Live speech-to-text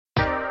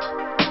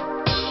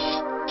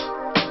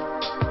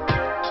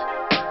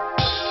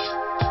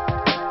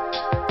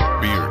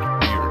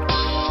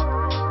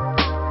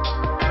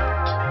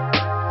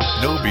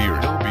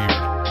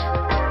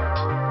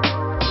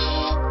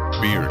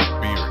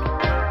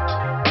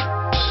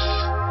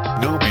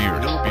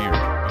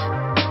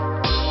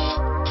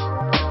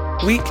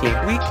weekly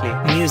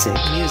music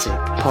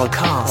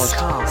podcast.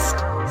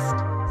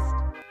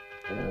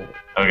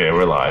 Okay,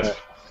 we're live.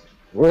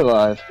 We're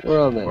live.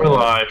 We're on there. We're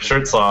live.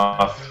 Shirts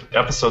off.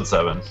 Episode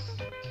 7.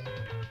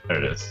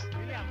 There it is.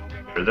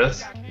 Hear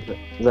this?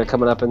 Is that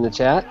coming up in the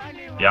chat?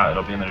 Yeah,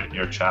 it'll be in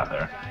your chat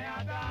there.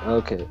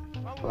 Okay.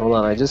 Hold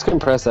on. I just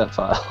compressed that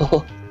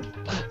file.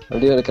 I'm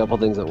doing a couple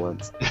things at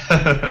once.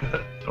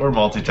 We're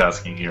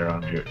multitasking here on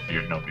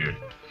Beard No Beard.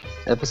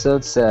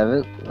 Episode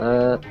 7.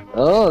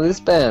 This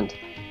band.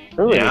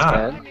 Remember this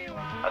band?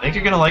 I think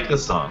you're gonna like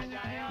this song.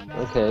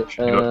 Okay.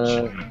 Should we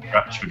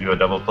do a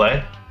double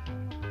play?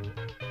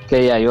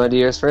 Okay, yeah. You want to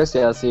do yours first?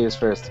 Yeah, let's do yours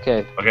first.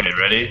 Okay. Okay,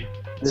 ready?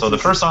 So the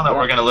first song that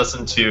we're gonna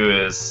listen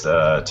to is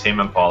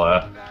Tame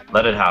Impala,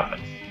 "Let It Happen."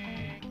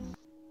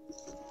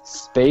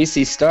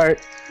 Spacey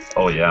start.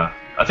 Oh yeah.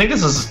 I think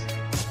this is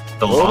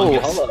the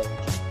longest. Hello.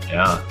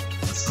 Yeah.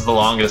 This is the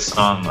longest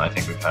song I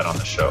think we've had on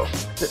the show.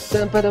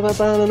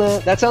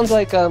 That sounds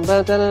like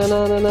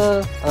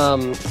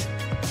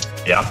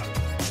Yeah.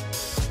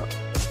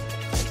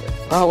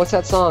 Oh, what's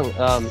that song?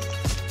 It'll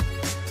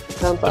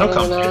come to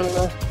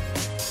you.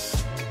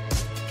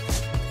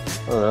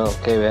 I don't know.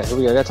 Okay, man. Here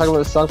we go. I gotta talk about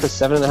this song for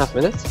 7.5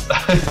 minutes?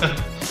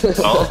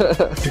 Well,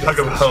 you talk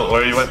about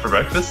where you went for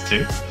breakfast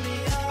too.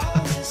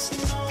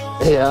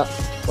 Yeah.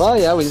 Well,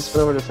 yeah, we just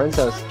went over to a friend's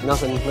house.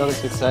 Nothing too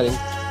exciting.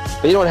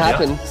 But you know what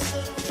happened?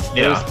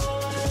 Yeah.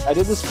 I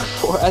did this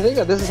before. I think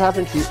this has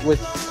happened to you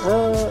with...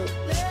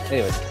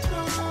 anyway.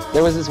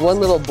 There was this one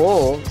little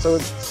bowl. So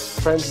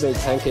friends made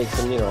pancakes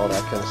and, all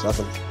that kind of stuff.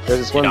 And there's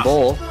this one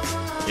bowl.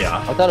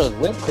 Yeah. I thought it was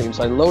whipped cream,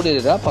 so I loaded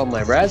it up on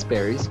my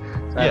raspberries.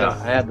 So I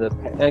had the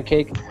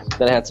pancake,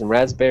 then I had some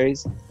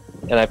raspberries,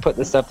 and I put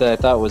the stuff that I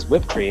thought was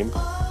whipped cream.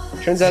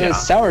 Turns out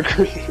it's sour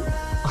cream.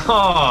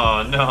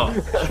 Oh, no.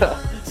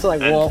 It's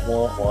like,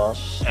 wah.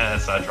 And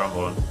it's that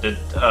trombone. Did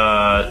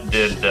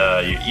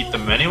you eat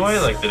them anyway?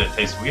 Like, did it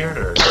taste weird,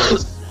 or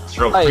just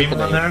throw cream in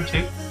there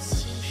too?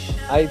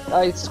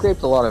 I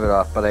scraped a lot of it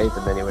off, but I ate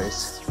them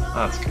anyways.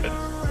 That's good.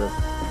 So,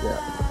 yeah.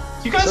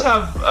 Do you guys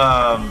have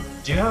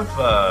do you have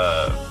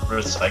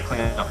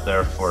recycling up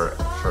there for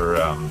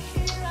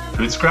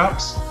food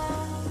scraps?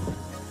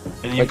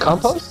 Like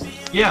compost?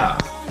 Yeah.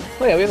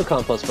 Oh yeah, we have a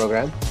compost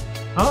program.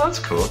 Oh, that's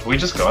cool. We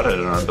just got it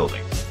in our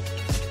building.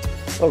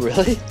 Oh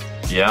really?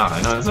 Yeah,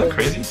 I know. Isn't that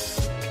crazy?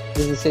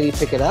 Does the city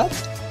pick it up?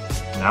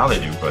 Now they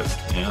do, but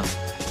yeah.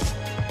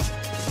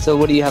 So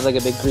what do you have, like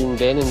a big green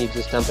bin and you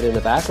just dump it in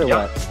the back or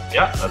what?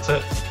 Yeah, that's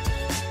it.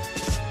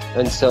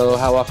 And so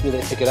how often do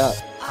they pick it up?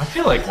 I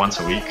feel like once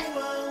a week.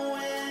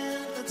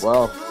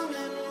 Wow.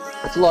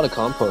 That's a lot of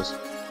compost.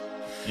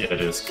 Yeah,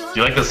 it is. Do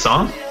you like this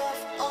song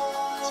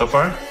so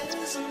far?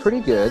 It's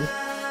pretty good.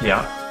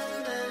 Yeah.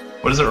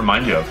 What does it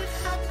remind you of?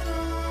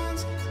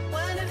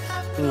 When it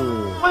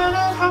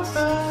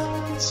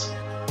happens.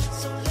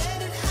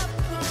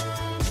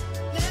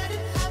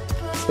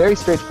 Very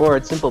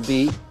straightforward, simple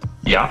beat.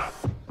 Yeah.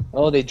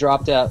 Oh, they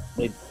dropped out.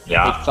 They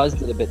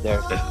fuzzed it a bit there.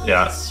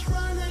 Yeah.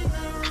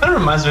 Kind of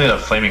reminds me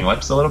of Flaming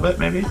Lips a little bit,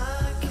 maybe.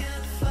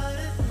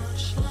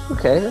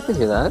 Okay, I can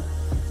hear that.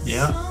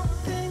 Yeah.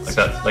 Like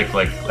that,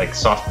 like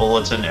Soft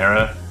Bulletin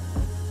era.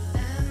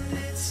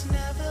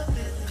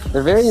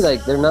 They're very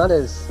they're not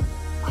as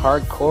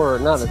hardcore.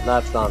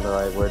 That's not the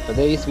right word, but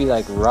they used to be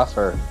like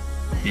rougher.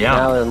 Yeah.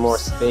 Now they're more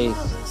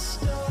space.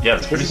 Yeah,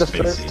 it's pretty This is the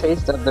spacey. first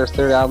taste of their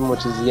third album,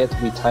 which is yet to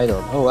be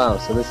titled. Oh wow!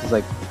 So this is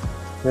like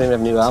they don't even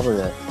have a new album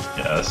yet.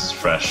 Yeah, this is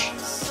fresh.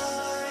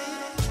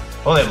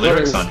 Oh, they have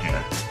lyrics on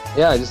here.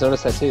 Yeah, I just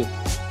noticed that too.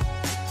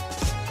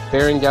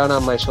 Bearing down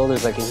on my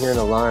shoulders, I can hear an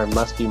alarm.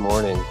 Must be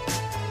morning.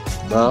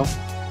 Well,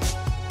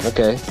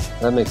 okay,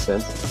 that makes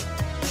sense.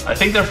 I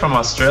think they're from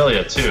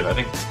Australia too. I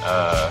think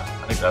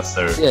that's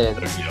their deal.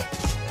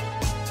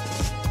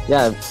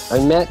 Yeah, I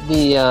met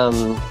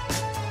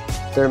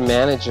their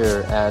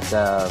manager at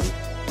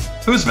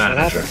Whose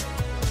manager?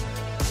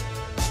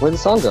 Where'd the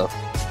song go?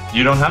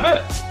 You don't have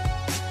it?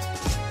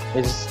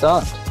 It just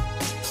stopped.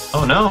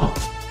 Oh no.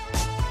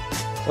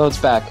 Oh, it's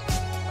back.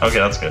 Okay,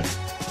 that's good.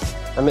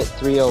 I'm at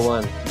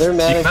 301. Their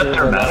manager. You met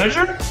their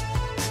manager?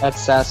 At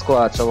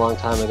Sasquatch a long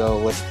time ago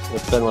with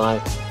Ben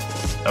Lai.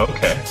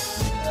 Okay.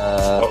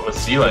 What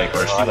was he like,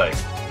 or she like?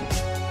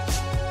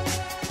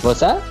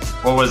 What's that?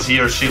 What was he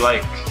or she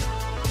like?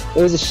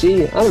 It was a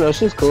she. I don't know.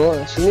 She was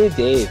cool. She knew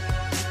Dave.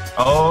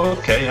 Oh,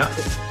 okay, yeah. I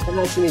don't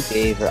know if she knew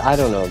Dave, or I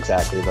don't know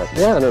exactly, but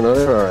yeah, I don't know.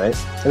 They were alright.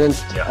 And then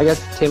I guess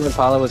Tame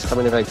Impala was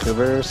coming to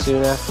Vancouver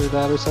soon after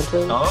that, or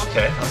something. Oh,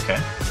 okay. I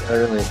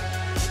don't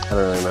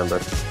really remember.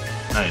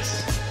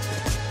 Nice.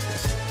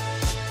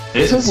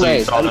 This is so nice.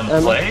 You saw them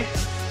play?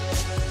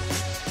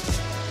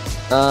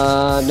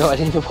 No, I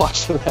didn't even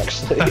watch them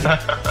actually.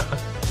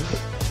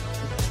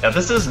 Yeah,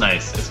 this is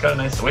nice. It's got a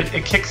nice...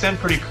 It kicks in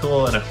pretty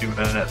cool in a few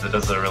minutes. It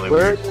does a really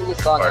Where weird... are you in the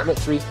song? I'm at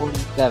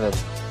 347.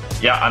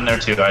 Yeah, I'm there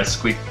too. I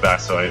squeaked back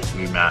so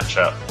we match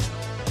up.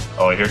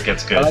 Oh, here it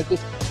gets good. I like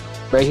this.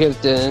 Right here.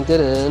 Yeah, it gets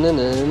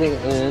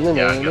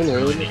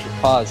really neat.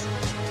 Pause.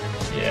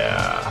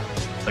 Yeah.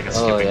 It's like a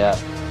skipping. Oh, yeah.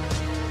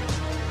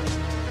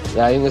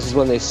 Yeah, I think this is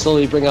when they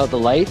slowly bring out the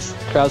lights.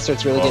 Crowd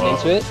starts really getting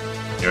into it.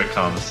 Here it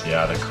comes.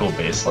 Yeah, the cool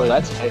bass line. Oh,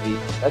 that's heavy.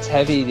 That's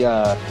heavy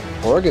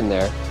organ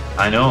there.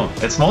 I know.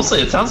 It sounds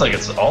like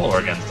it's all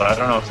organs, but I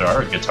don't know if there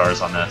are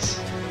guitars on this.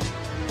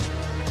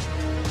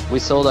 We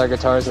sold our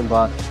guitars and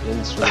bought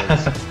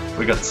instruments.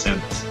 We got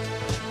synths.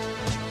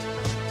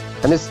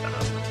 And this...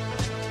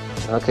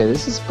 Okay,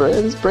 this is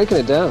breaking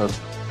it down.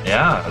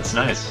 Yeah, it's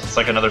nice. It's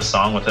like another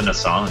song within a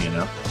song, you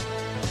know?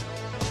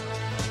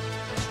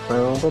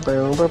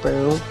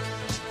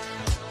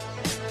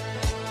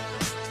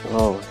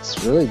 Oh, it's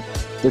really...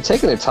 They're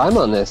taking their time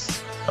on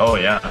this. Oh,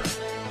 yeah.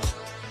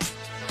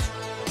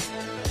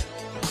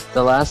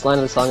 The last line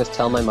of the song is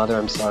 "Tell my mother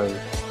I'm sorry."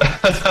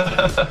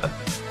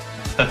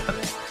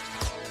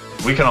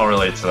 We can all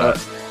relate to that.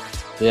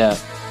 Yeah.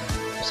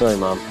 Sorry,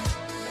 Mom.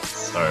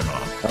 Sorry,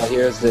 Mom.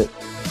 Here's it.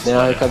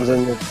 Now here comes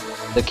in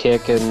the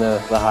kick and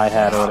the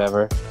hi-hat or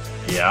whatever.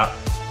 Yeah.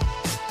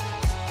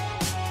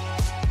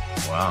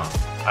 Wow.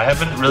 I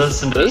haven't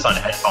listened to this on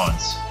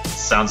headphones. It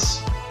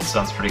sounds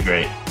pretty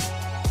great.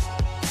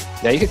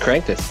 Yeah, you could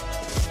crank this.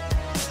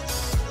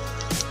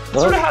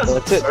 Sort of has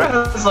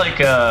like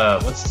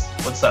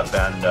what's that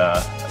band?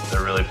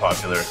 They're really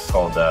popular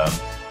called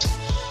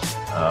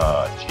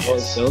Rolling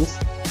Stones?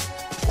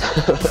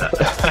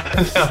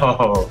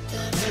 No.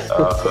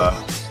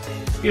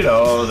 You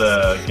know,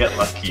 the Get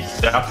Lucky,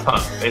 Daft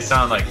Punk. That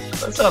sounds like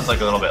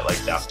a little bit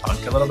like Daft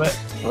Punk, a little bit.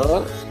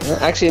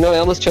 Actually, no, I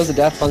almost chose a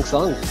Daft Punk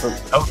song.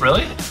 Oh,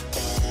 really?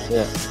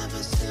 Yeah.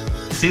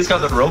 See, he's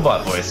got the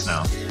robot voice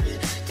now.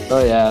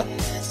 Oh, yeah.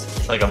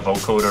 It's like a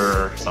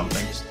vocoder or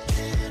something.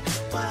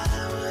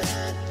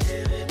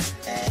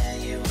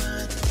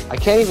 I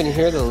can't even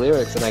hear the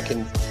lyrics, and I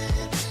can...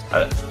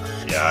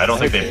 Yeah, I don't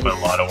think they put a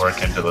lot of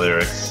work into the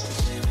lyrics.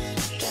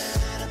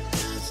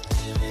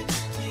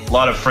 A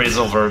lot of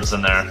phrasal verbs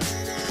in there.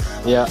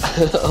 Yeah.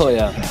 Oh,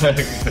 yeah.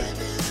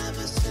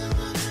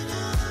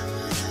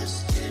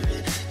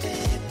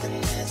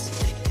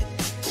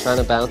 Trying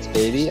to bounce,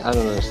 baby? I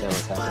don't understand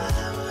what's happening.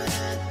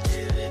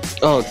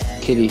 Oh,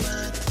 kitty.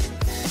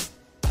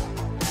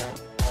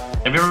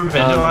 Have you ever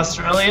been to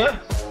Australia?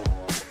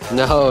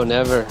 No,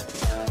 never.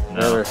 No.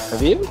 Never.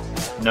 Have you?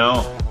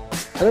 No.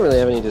 I don't really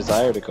have any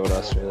desire to go to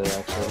Australia,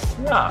 actually.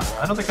 Yeah,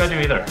 I don't think I do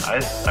either. I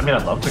mean,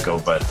 I'd love to go,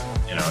 but,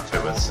 you know,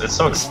 it's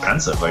so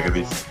expensive. Like, it'd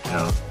be, you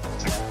know...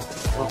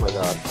 Oh my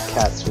god,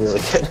 cat's really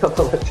getting on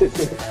what to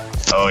do.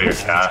 Oh, your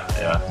cat,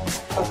 yeah.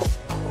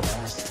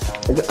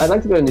 I'd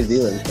like to go to New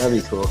Zealand. That'd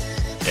be cool.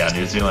 Yeah,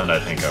 New Zealand, I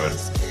think I would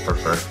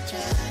prefer.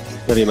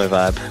 That'd be my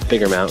vibe.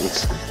 Bigger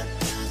mountains.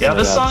 Yeah,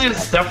 this song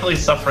is definitely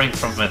suffering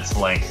from its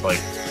length.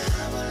 Like,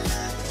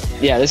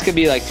 yeah, this could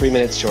be like 3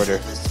 minutes shorter.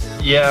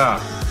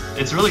 yeah,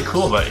 it's really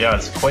cool, but yeah,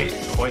 it's quite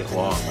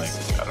long. Like,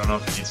 I don't know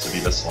if it needs to be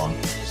this long.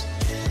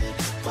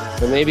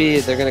 But maybe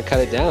they're gonna cut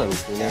it down.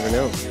 You never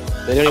know.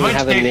 They don't even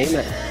have a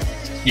name.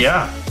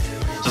 Yeah,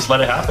 just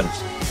let it happen.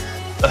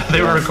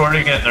 They were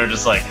recording it, and they're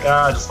just like,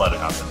 just let it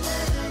happen.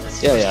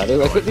 Yeah. They're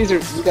like,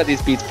 we got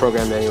these beats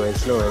programmed anyway.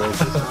 It's no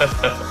relation.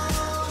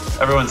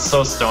 Everyone's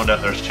so stoned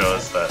at their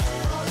shows that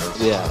it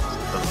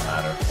doesn't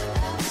matter.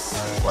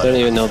 They don't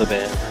even know the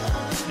band.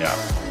 Yeah.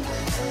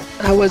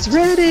 I was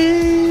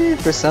ready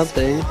for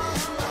something.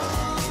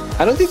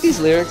 I don't think these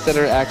lyrics that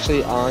are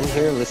actually on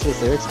here, listed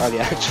lyrics, are the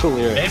actual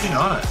lyrics. Maybe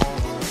not.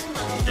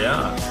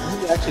 Yeah.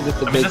 This is actually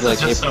just a I mean, big, this is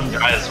just some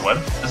guy's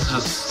This is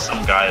just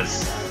some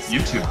guy's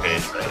YouTube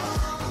page, right?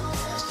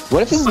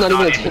 What if this is not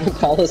even a Tame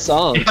Impala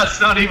song? Yeah,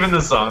 it's not even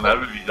the song. That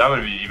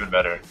would be even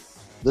better.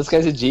 This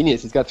guy's a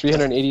genius. He's got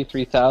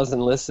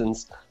 383,000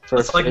 listens.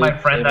 It's like my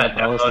friend that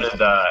downloaded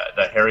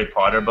the Harry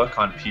Potter book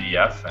on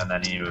PDF, and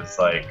then he was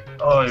like,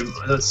 "Oh,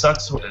 it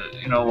sucks,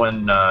 you know,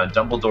 when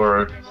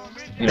Dumbledore,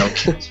 you know,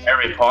 kills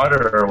Harry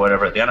Potter or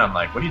whatever." At the end, I'm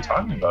like, "What are you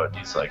talking about?" And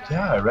he's like,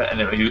 "Yeah, I read,"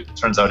 and it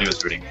turns out he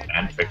was reading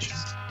fan fiction.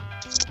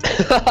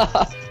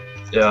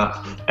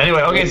 Yeah.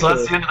 Anyway, okay, so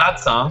that's the end of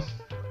that song.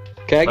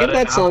 Okay, I give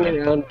that song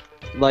around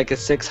like a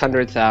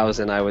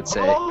 600,000, I would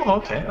say.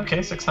 Oh,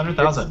 okay,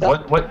 600,000.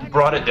 What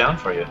brought it down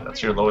for you?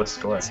 That's your lowest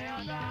score.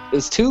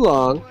 It's too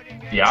long.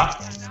 Yeah.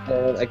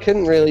 I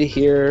couldn't really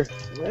hear.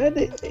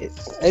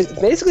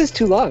 Basically, it's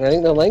too long. I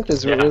think the length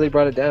is what really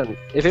brought it down.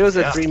 If it was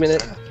a 3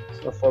 minute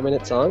or 4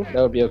 minute song,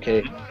 that would be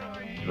okay.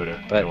 You would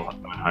have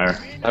gone higher.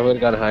 I would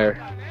have gone higher.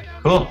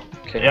 Cool.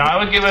 Okay. Yeah, I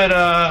would give it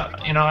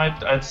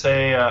I'd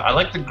say I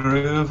like the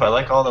groove. I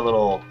like all the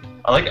little.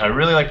 I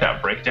really like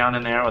that breakdown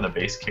in there when the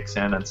bass kicks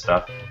in and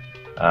stuff.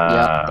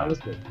 Yeah, that was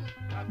good.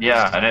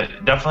 Yeah, and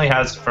it definitely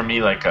has for me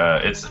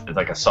it's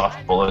like a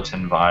soft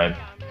bulletin vibe,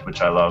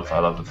 which I love. I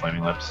love the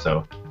Flaming Lips,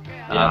 so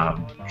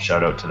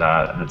shout out to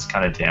that. And it's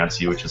kind of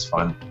dancey, which is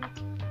fun.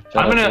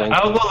 I'll go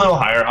a little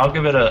higher. I'm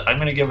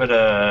gonna give it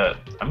a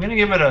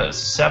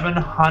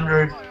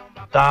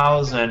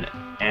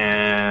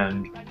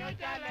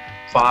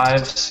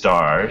 700,005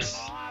 stars.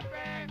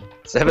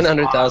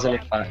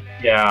 700,005.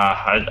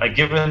 Yeah, I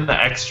give it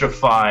the extra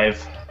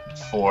 5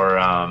 for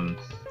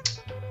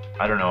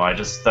I don't know. I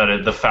just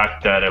thought the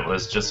fact that it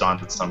was just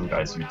on some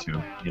guy's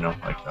YouTube, you know,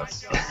 like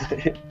that's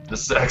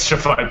just extra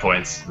 5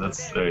 points.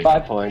 That's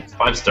 5 points.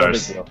 5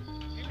 stars. No big deal.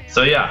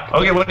 So yeah.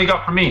 Okay, what do you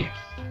got for me?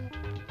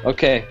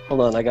 Okay, hold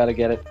on. I gotta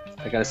get it.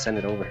 I gotta send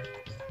it over.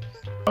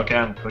 Okay,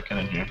 I'm clicking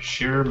in here.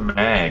 Sheer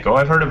Mag. Oh,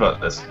 I've heard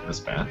about this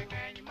band.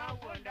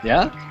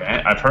 Yeah?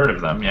 Okay, I've heard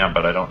of them, yeah,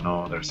 but I don't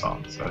know their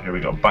songs. So here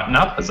we go. Button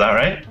Up, is that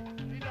right?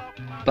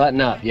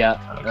 Button Up, yeah.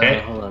 Okay.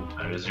 Hold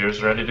on. Is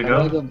yours ready to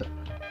I go?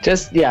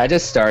 I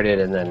just started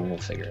and then we'll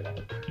figure it out.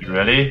 You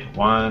ready?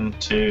 1,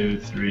 2,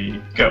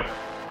 3, go.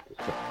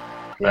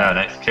 Yeah,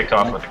 nice kick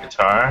off with the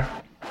guitar.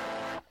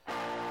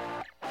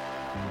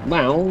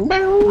 Bow,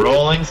 bow.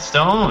 Rolling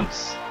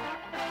Stones.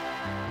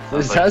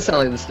 This does sound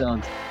like the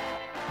Stones.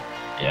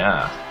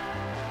 Yeah.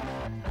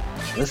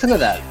 Listen to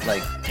that,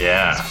 like.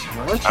 Yeah.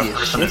 That That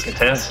person is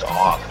pissed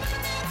off.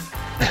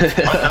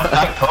 Button up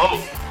that coat.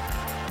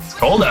 It's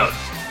cold out.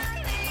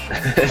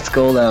 It's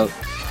cold out.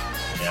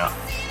 Yeah.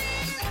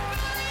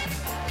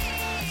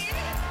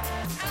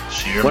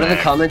 Sheer One of the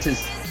Mag. comments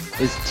is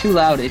too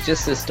loud. It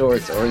just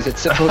distorts, or is it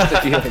supposed to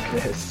be like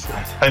this?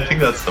 I think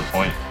that's the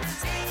point.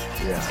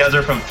 Yeah. These guys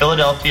are from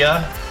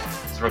Philadelphia.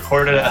 It's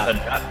recorded at the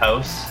Nut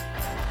House.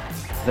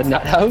 The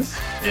Nut House?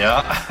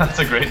 Yeah, that's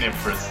a great name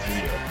for a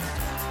studio.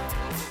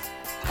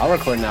 I'll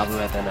record an album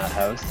at the Nut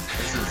House.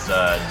 This is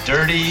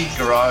dirty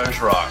garage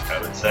rock, I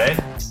would say.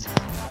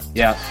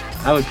 Yeah,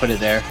 I would put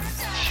it there.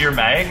 Sheer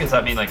Mag? Does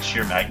that mean like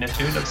sheer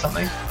magnitude of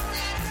something?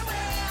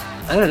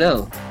 I don't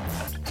know.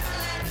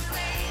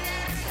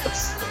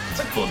 That's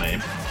a cool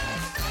name.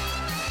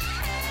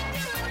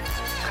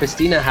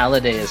 Christina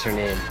Halliday is her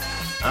name.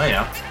 Oh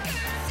yeah.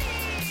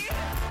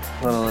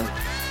 Well, I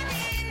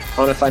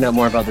want to find out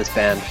more about this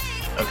band.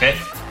 Okay.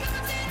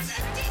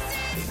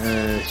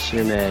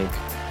 Sheer Mag.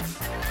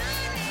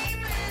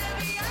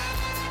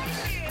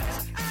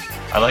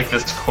 I like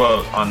this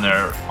quote on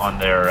their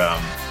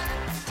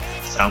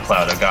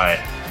SoundCloud. A guy.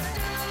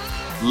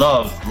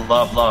 Love,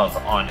 love, love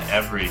on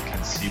every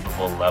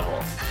conceivable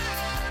level.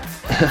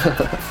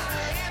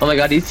 Oh my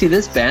god, do you see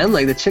this band?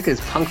 Like, the chick is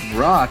punk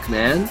rock,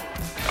 man.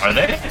 Are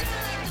they?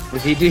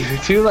 If you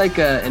do like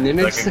an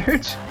image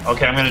search?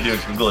 Okay, I'm gonna do a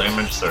Google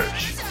image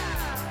search.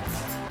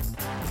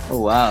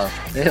 Oh wow,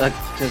 they like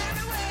just...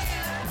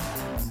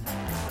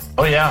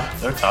 Oh yeah,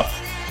 they're tough.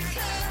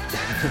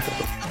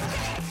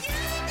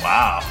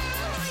 Wow.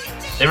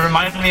 They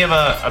remind me of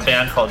a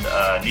band called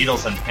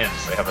Needles and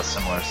Pins. They have a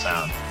similar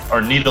sound.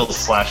 Or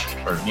Needles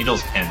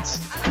Pins.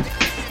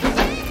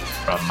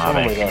 From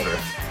Vancouver.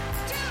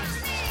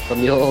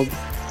 From the old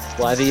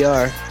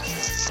YVR.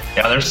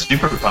 Yeah, they're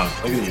super punk.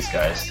 Look at these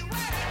guys.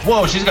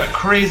 Whoa, she's got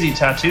crazy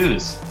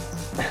tattoos.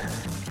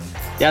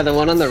 Yeah, the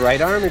one on the right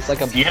arm, it's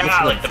like a...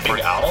 Yeah, like the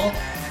big owl.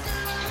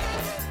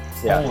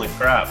 Yeah. Holy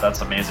crap,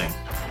 that's amazing.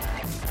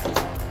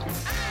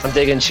 I'm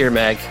digging Sheer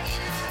Mag.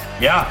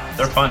 Yeah,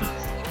 they're fun.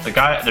 The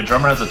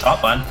drummer has a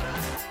top bun.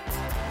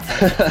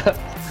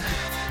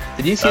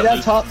 Did you see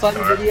that top bun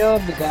video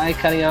of the guy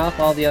cutting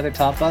off all the other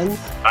top buns?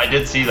 I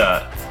did see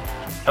that.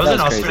 That was in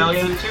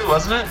Australia too,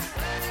 wasn't it?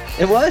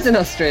 It was in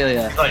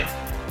Australia. He's like,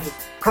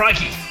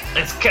 crikey,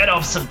 let's cut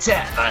off some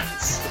tat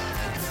buns.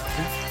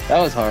 That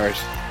was harsh.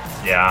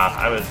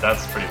 Yeah,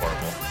 that's pretty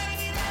horrible.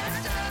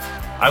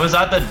 I was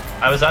at the, did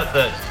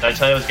I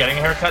tell you I was getting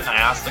a haircut and I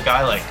asked the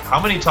guy, like, how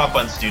many top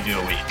buns do you do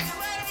a week?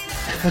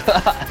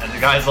 And the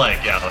guy's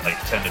like, yeah, like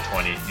 10 to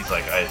 20. He's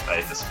like,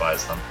 I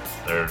despise them.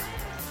 They're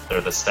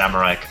the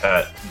samurai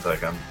cut. He's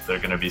like, they're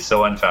gonna be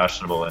so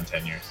unfashionable in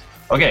 10 years.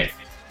 Okay,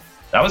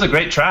 that was a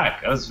great track.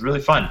 That was really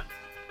fun.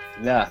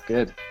 Yeah,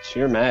 good.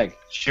 Sheer Mag.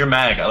 Sheer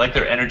Mag. I like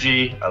their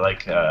energy. I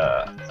like,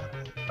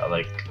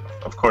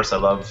 of course, I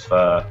love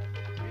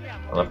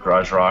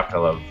garage rock. I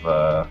love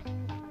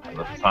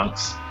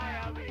punks.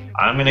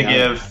 I'm gonna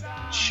give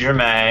Sheer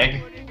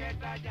Mag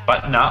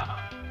Button Up.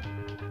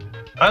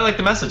 I like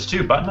the message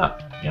too. Button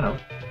up. You know.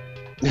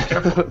 Be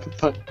careful.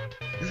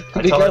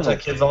 I tell that to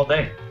kids all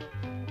day.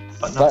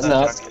 Button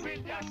up.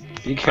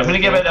 Be careful. I'm gonna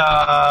give it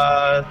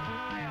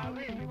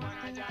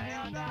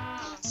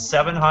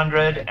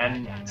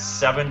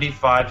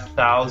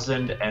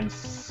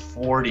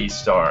 775,040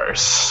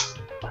 stars.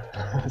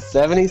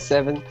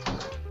 77.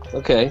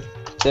 Okay.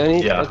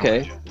 70. Yeah.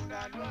 Okay.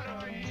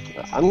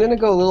 I'm gonna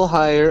go a little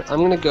higher.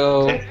 I'm gonna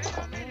go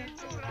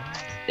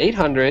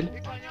 800.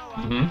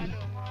 Mm-hmm.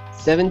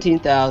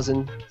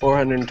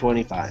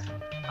 17,425.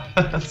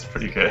 That's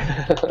pretty good.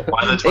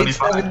 Why the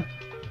 25?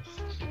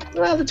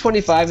 Well, the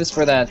 25 is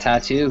for that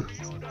tattoo.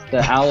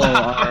 The owl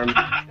arm.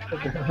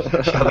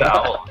 The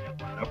owl.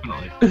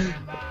 Definitely.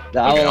 The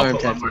owl I'll arm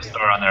put one tattoo. more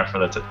star on there for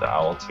the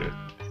owl too.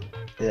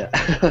 Yeah.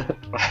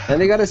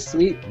 And they got a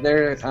sweet,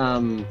 their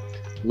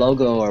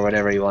logo or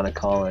whatever you want to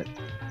call it.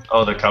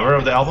 Oh, the cover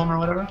of the album or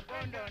whatever?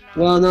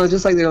 Well, no,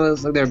 just like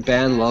their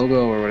band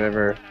logo or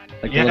whatever.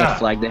 Like the little Yeah.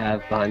 flag they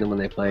have behind them when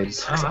they play.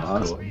 Just Oh, that's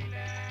awesome. cool.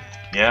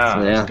 Yeah,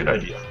 So, that's yeah. a good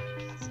idea.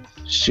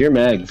 Sheer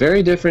Mag.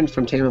 Very different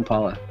from Tame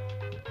Impala.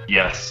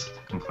 Yes,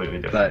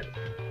 completely different. But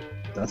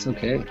that's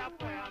okay.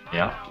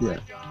 Yeah. Yeah.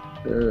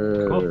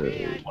 Cool.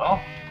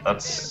 Well,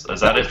 is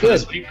that it for good.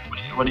 this week?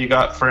 What do you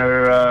got for?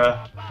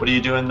 What are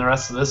you doing the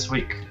rest of this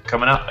week?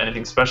 Coming up?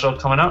 Anything special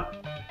coming up?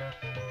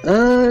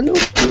 No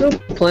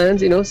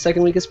plans.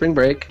 Second week of spring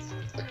break.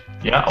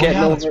 Yeah.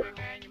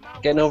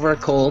 Getting over a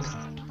cold.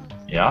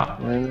 Yeah.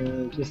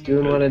 And just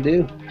doing what I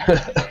do.